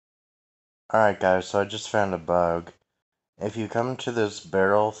Alright guys, so I just found a bug. If you come to this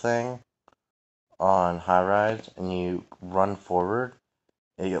barrel thing on Highrise and you run forward,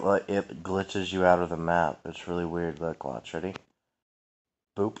 it glitches you out of the map. It's really weird. Look, watch, ready?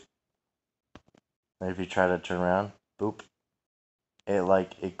 Boop. And if you try to turn around, boop.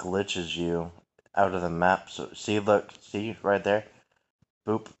 It glitches you out of the map. So see, look, see right there?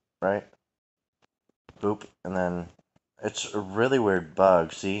 Boop, right? Boop, and then it's a really weird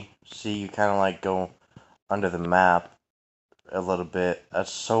bug. See, you kind of like go under the map a little bit.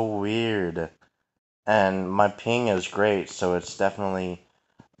 That's so weird. And my ping is great, so it's definitely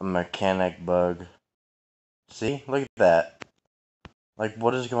a mechanic bug. See? Look at that. Like,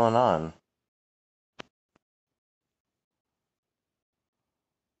 what is going on?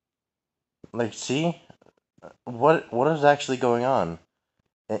 Like, see? What is actually going on?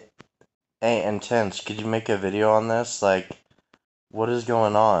 Hey, Intense, could you make a video on this? Like, what is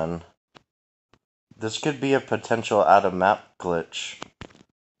going on? This could be a potential out-of-map glitch.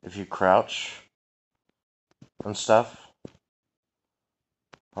 If you crouch and stuff.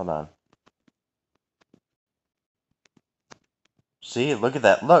 Hold on. See? Look at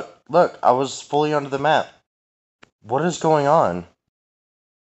that. Look! I was fully under the map. What is going on?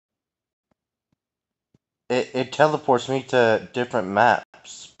 It teleports me to different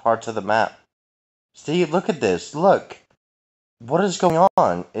maps, parts of the map. See, look at this. Look. What is going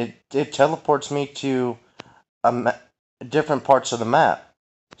on? It teleports me to different parts of the map.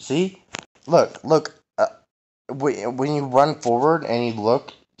 See? Look. When you run forward and you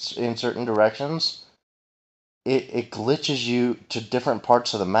look in certain directions, it glitches you to different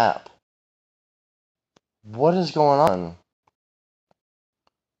parts of the map. What is going on?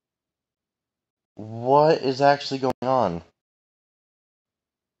 What is actually going on?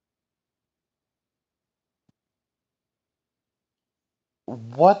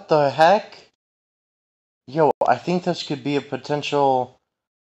 What the heck? Yo, I think this could be a potential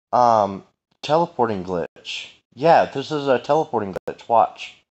um teleporting glitch. Yeah, this is a teleporting glitch.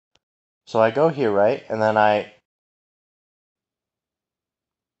 Watch. So I go here, right? And then I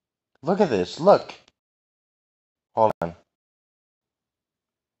look at this. Look. Hold on.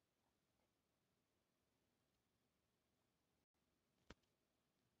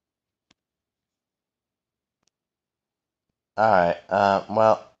 Alright,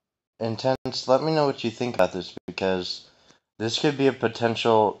 well, Intense, let me know what you think about this because this could be a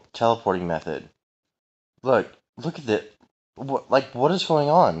potential teleporting method. Look at it. What is going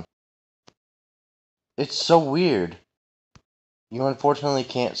on? It's so weird. You unfortunately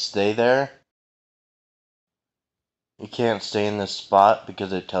can't stay there. You can't stay in this spot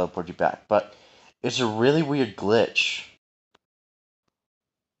because it teleports you back. But it's a really weird glitch.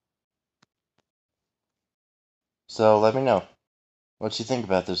 So let me know what you think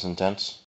about this, Intense.